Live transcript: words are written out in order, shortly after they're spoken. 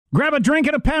Grab a drink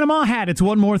and a Panama hat. It's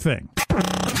one more thing.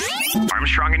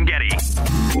 Armstrong and Getty.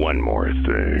 One more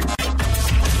thing.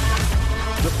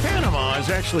 The Panama is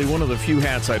actually one of the few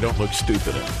hats I don't look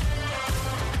stupid in.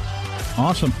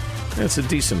 Awesome. It's a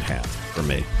decent hat for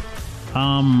me.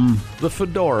 The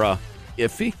fedora,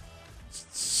 iffy.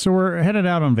 So we're headed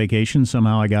out on vacation.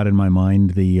 Somehow I got in my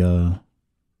mind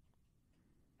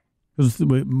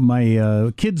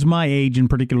my kids my age, and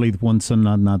particularly the one son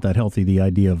not that healthy, the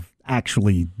idea of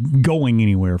actually going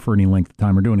anywhere for any length of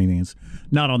time or doing anything is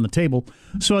not on the table.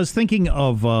 So I was thinking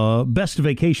of best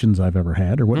vacations I've ever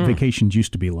had, or what vacations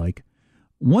used to be like.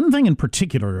 One thing in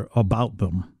particular about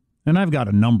them, and I've got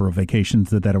a number of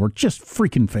vacations that were just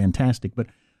freaking fantastic, but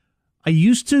I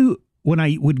used to, when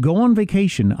I would go on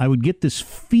vacation, I would get this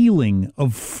feeling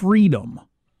of freedom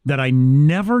that I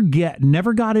never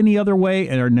got any other way,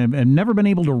 and never been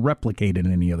able to replicate it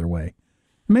in any other way.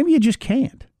 Maybe you just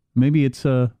can't. Maybe it's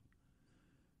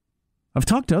I've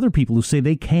talked to other people who say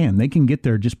they can get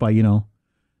there just by,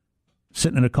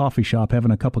 sitting in a coffee shop,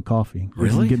 having a cup of coffee.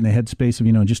 Really? Getting the headspace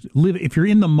of, just live. If you're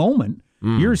in the moment,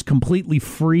 you're as completely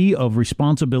free of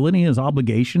responsibility, as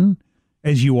obligation,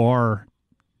 as you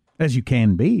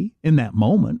can be in that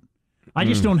moment. I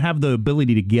just don't have the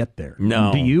ability to get there.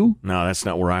 No. Do you? No, that's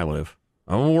not where I live.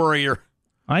 I'm a worrier.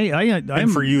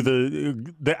 And for you,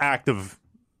 the act of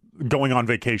going on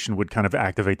vacation would kind of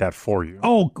activate that for you.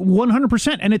 Oh,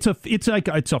 100%. And it's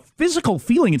a physical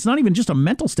feeling. It's not even just a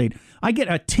mental state. I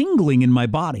get a tingling in my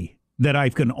body that I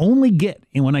can only get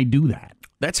when I do that.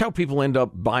 That's how people end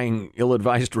up buying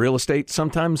ill-advised real estate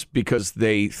sometimes, because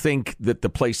they think that the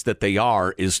place that they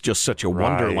are is just such a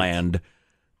wonderland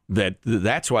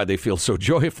that's why they feel so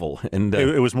joyful. And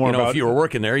it was more about, if you were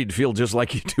working there, you'd feel just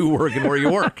like you do working where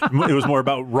you work. It was more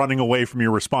about running away from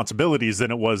your responsibilities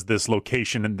than it was this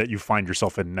location that you find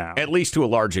yourself in now. At least to a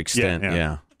large extent,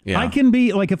 yeah. I can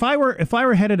be like, if I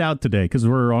were headed out today, because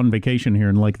we're on vacation here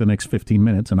in like the next 15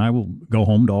 minutes, and I will go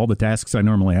home to all the tasks I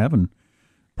normally have and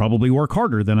probably work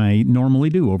harder than I normally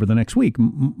do over the next week.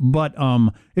 But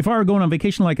if I were going on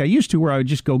vacation like I used to, where I would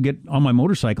just go get on my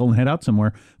motorcycle and head out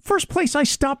somewhere, first place I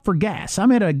stop for gas,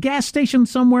 I'm at a gas station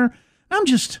somewhere, I'm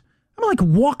like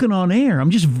walking on air. I'm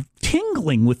just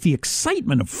tingling with the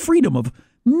excitement of freedom, of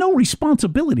no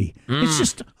responsibility. It's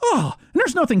just, and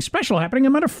there's nothing special happening.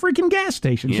 I'm at a freaking gas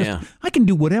station. Just, I can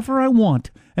do whatever I want.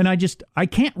 And I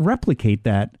can't replicate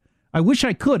that. I wish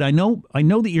I could. I know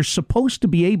that you're supposed to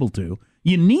be able to.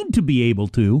 You need to be able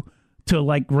to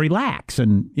like relax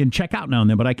and check out now and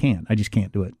then, but I can't. I just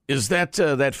can't do it. Is that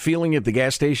that feeling at the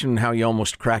gas station, how you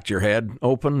almost cracked your head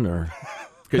open, or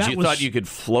because you thought you could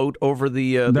float over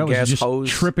the gas just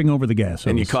hose? Tripping over the gas hose.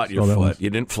 And you caught your foot.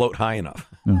 You didn't float high enough.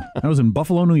 No, that was in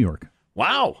Buffalo, New York.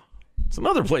 Wow. It's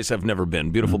another place I've never been.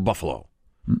 Beautiful Buffalo.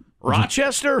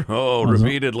 Rochester? Oh,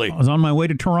 repeatedly. I was on my way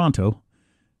to Toronto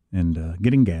and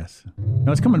getting gas. I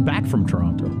was coming back from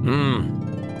Toronto.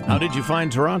 How did you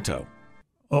find Toronto?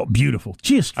 Oh, beautiful.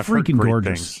 Just freaking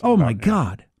gorgeous. Oh, my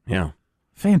God. Yeah.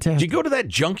 Fantastic. Did you go to that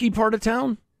junkie part of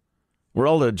town where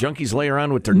all the junkies lay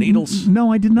around with their needles?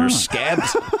 No, I did not. Their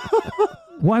scabs?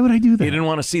 Why would I do that? You didn't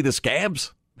want to see the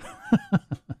scabs?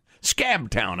 Scab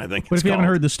Town, I think. But if you haven't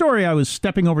heard the story, I was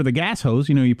stepping over the gas hose.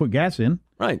 You put gas in.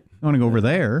 Right. I want to go over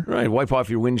there. Right. Wipe off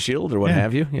your windshield or what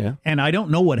have you. Yeah. And I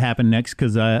don't know what happened next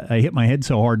because I hit my head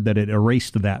so hard that it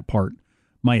erased that part.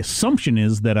 My assumption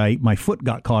is that my foot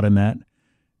got caught in that.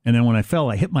 And then when I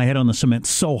fell, I hit my head on the cement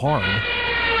so hard.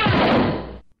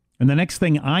 And the next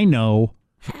thing I know,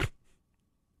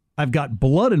 I've got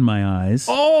blood in my eyes.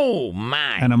 Oh,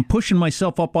 my. And I'm pushing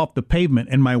myself up off the pavement,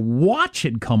 and my watch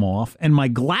had come off, and my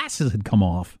glasses had come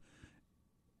off.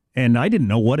 And I didn't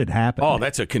know what had happened. Oh,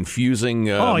 that's a confusing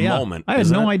moment. I had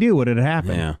no idea what had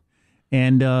happened. Yeah.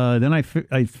 And then I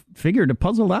figured,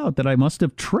 puzzled out that I must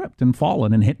have tripped and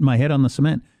fallen and hit my head on the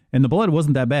cement. And the blood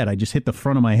wasn't that bad. I just hit the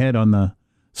front of my head on the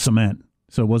cement.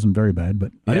 So it wasn't very bad,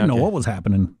 but I didn't know what was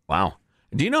happening. Wow.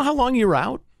 Do you know how long you were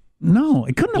out? No,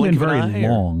 it couldn't have been very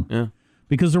long. Yeah.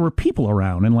 Because there were people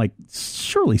around, and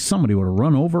surely somebody would have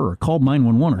run over or called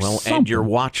 911 or something. And your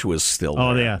watch was still there.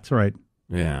 Oh, yeah, that's right.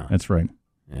 Yeah. That's right.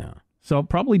 Yeah. So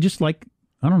probably just I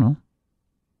don't know,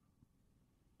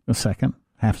 a second,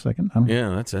 half second. I don't know.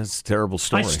 Yeah, that's a terrible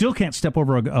story. I still can't step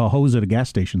over a hose at a gas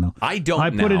station, though. I don't I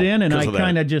put it in, and I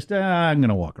kind of just, I'm going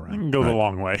to walk You around. can go the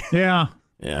long way. Yeah.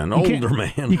 Yeah, an older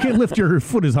man. You can't lift your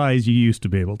foot as high as you used to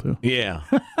be able to. Yeah.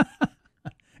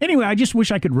 Anyway, I just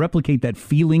wish I could replicate that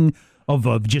feeling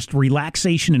of just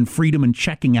relaxation and freedom and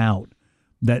checking out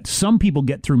that some people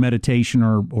get through meditation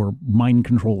or mind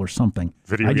control or something.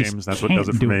 Video games, that's what does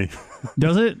it for me.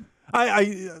 Does it?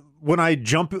 I when I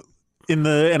jump and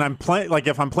I'm playing, like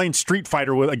if I'm playing Street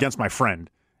Fighter against my friend,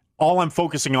 all I'm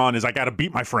focusing on is I got to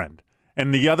beat my friend.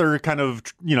 And the other kind of,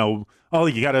 you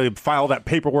got to file that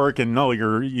paperwork, and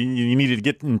you need to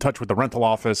get in touch with the rental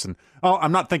office, and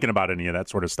I'm not thinking about any of that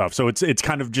sort of stuff. So it's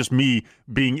kind of just me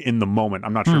being in the moment.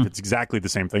 I'm not sure if it's exactly the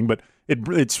same thing, but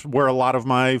it's where a lot of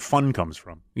my fun comes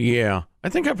from. Yeah, I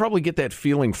think I probably get that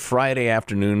feeling Friday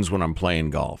afternoons when I'm playing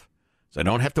golf. So I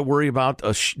don't have to worry about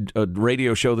a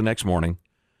radio show the next morning.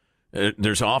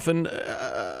 There's often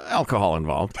alcohol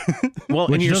involved. Well,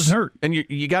 which doesn't hurt. And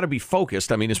you got to be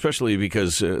focused. I mean, especially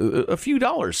because a few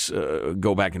dollars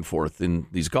go back and forth in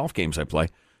these golf games I play.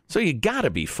 So you got to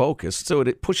be focused. So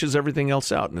it pushes everything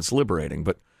else out, and it's liberating.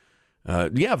 But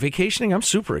vacationing, I'm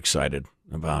super excited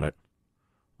about it.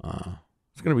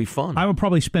 It's going to be fun. I would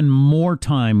probably spend more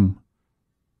time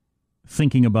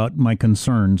thinking about my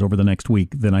concerns over the next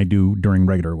week than I do during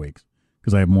regular weeks,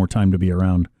 because I have more time to be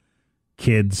around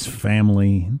kids,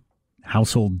 family,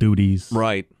 household duties.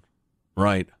 Right.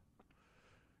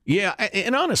 Yeah,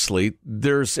 and honestly,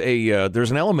 there's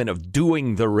an element of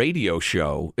doing the radio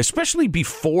show, especially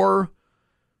before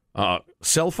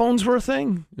cell phones were a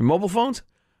thing, mobile phones.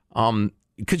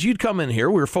 Because you'd come in here,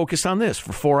 we were focused on this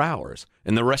for 4 hours,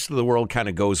 and the rest of the world kind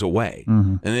of goes away.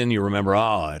 Mm-hmm. And then you remember,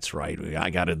 that's right, I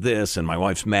got this, and my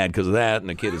wife's mad because of that, and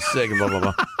the kid is sick, and blah, blah,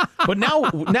 blah. But now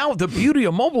the beauty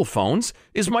of mobile phones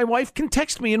is my wife can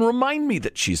text me and remind me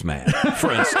that she's mad,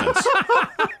 for instance.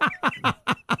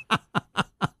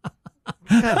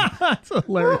 That's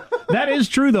hilarious. That is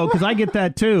true, though, because I get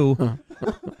that, too.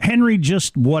 Henry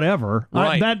just whatever.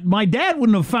 Right. That my dad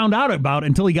wouldn't have found out about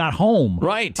until he got home.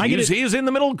 Right. He was in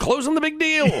the middle closing the big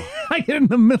deal. I get in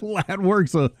the middle at work,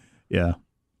 so yeah.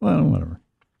 Well, whatever.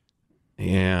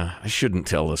 Yeah, I shouldn't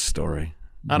tell this story.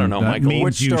 I don't know, that Michael.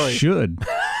 Which you should.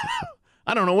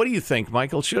 I don't know. What do you think,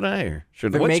 Michael? Should I? Or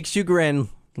should if it makes you grin,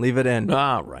 leave it in.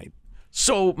 All right.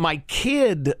 So my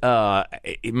kid,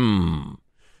 my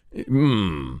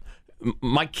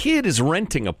kid is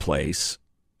renting a place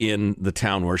in the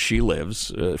town where she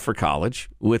lives for college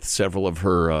with several of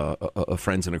her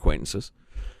friends and acquaintances.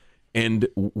 And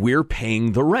we're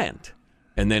paying the rent.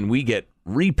 And then we get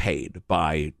repaid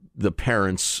by the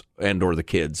parents and or the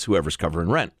kids, whoever's covering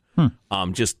rent.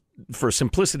 Just for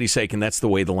simplicity's sake, and that's the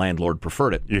way the landlord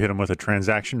preferred it. You hit them with a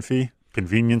transaction fee?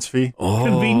 Convenience fee? Oh,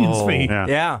 convenience fee.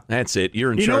 Yeah. That's it.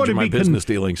 You're in charge of my business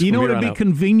dealings. You know what would be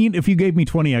convenient if you gave me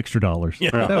 $20 extra? Yeah.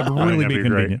 That would really be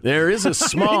convenient. There is a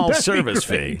small service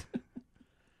fee.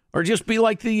 Or just be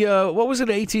like the, what was it,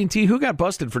 AT&T? Who got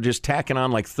busted for just tacking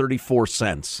on like 34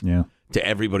 cents to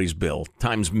everybody's bill,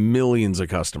 times millions of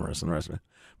customers and the rest of it.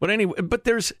 But anyway,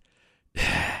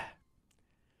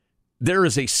 there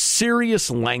is a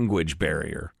serious language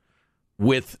barrier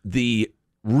with the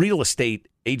real estate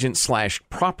agent /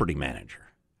 property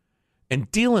manager.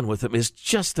 And dealing with him is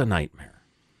just a nightmare.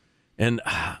 And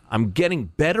I'm getting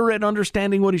better at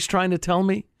understanding what he's trying to tell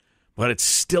me, but it's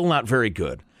still not very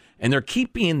good. And there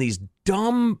keep being these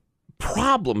dumb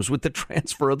problems with the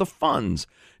transfer of the funds.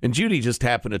 And Judy just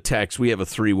happened to text. We have a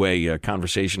 3-way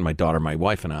conversation, my daughter, my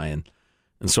wife, and I. And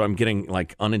so I'm getting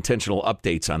like unintentional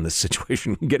updates on this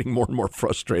situation. I'm getting more and more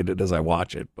frustrated as I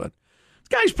watch it. But this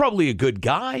guy's probably a good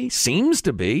guy. Seems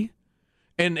to be.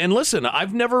 And listen,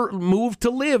 I've never moved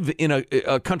to live in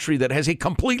a country that has a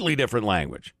completely different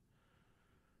language.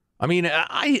 I mean,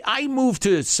 I moved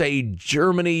to, say,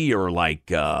 Germany or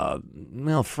like,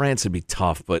 France would be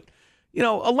tough. But,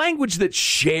 a language that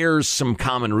shares some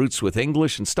common roots with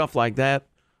English and stuff like that,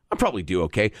 I'll probably do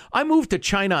okay. I moved to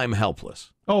China, I'm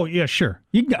helpless. Oh, yeah, sure.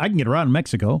 I can get around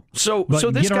Mexico. So this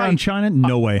guy, get around China?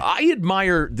 No way. I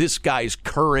admire this guy's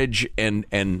courage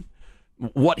and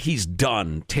what he's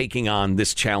done taking on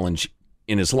this challenge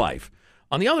in his life.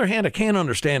 On the other hand, I can't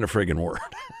understand a friggin' word.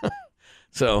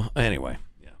 So, anyway.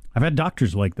 Yeah. I've had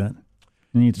doctors like that.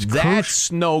 And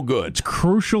that's no good. It's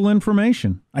crucial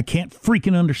information. I can't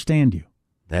freaking understand you.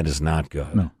 That is not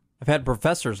good. No. I've had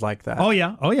professors like that. Oh,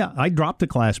 yeah. I dropped a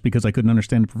class because I couldn't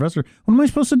understand the professor. What am I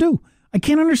supposed to do? I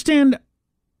can't understand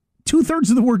 2/3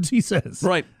 of the words he says.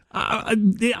 Right.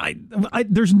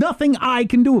 There's nothing I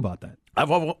can do about that. I've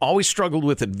always struggled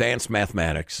with advanced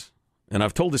mathematics, and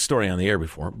I've told this story on the air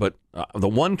before, but the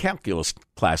one calculus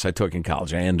class I took in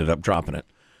college, I ended up dropping it.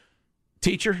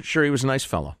 Teacher, sure, he was a nice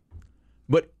fellow.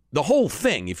 But the whole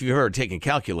thing, if you've ever taken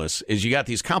calculus, is you got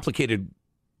these complicated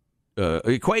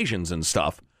equations and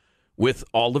stuff with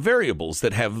all the variables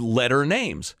that have letter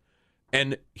names.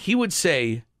 And he would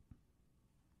say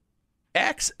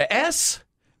S,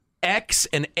 X,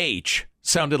 and H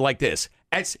sounded like this.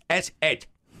 S, H. H.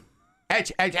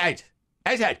 And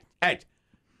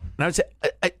I would say,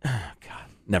 God,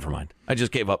 never mind. I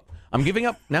just gave up. I'm giving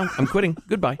up now. I'm quitting.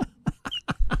 Goodbye.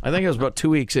 I think I was about 2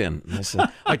 weeks in. I said,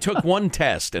 I took one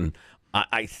test, and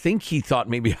I think he thought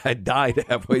maybe I died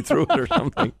halfway through it or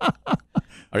something.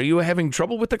 Are you having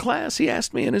trouble with the class? He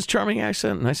asked me in his charming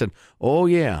accent. And I said, oh,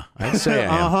 yeah, I'd say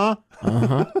I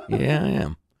am. Yeah, I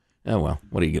am. Oh, well,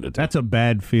 what are you going to do? That's a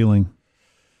bad feeling.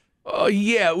 Oh,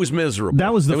 yeah, it was miserable.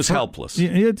 It was helpless.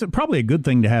 It's probably a good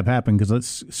thing to have happen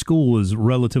because school was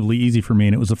relatively easy for me,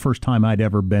 and it was the first time I'd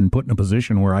ever been put in a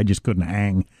position where I just couldn't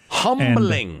hang.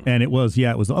 Humbling. And it was,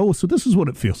 so this is what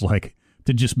it feels like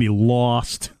to just be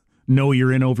lost, know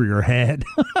you're in over your head.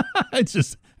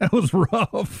 That was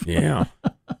rough. Yeah.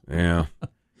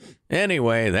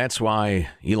 Anyway, that's why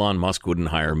Elon Musk wouldn't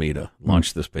hire me to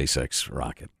launch the SpaceX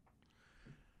rocket.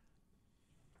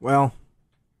 Well,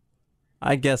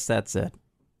 I guess that's it.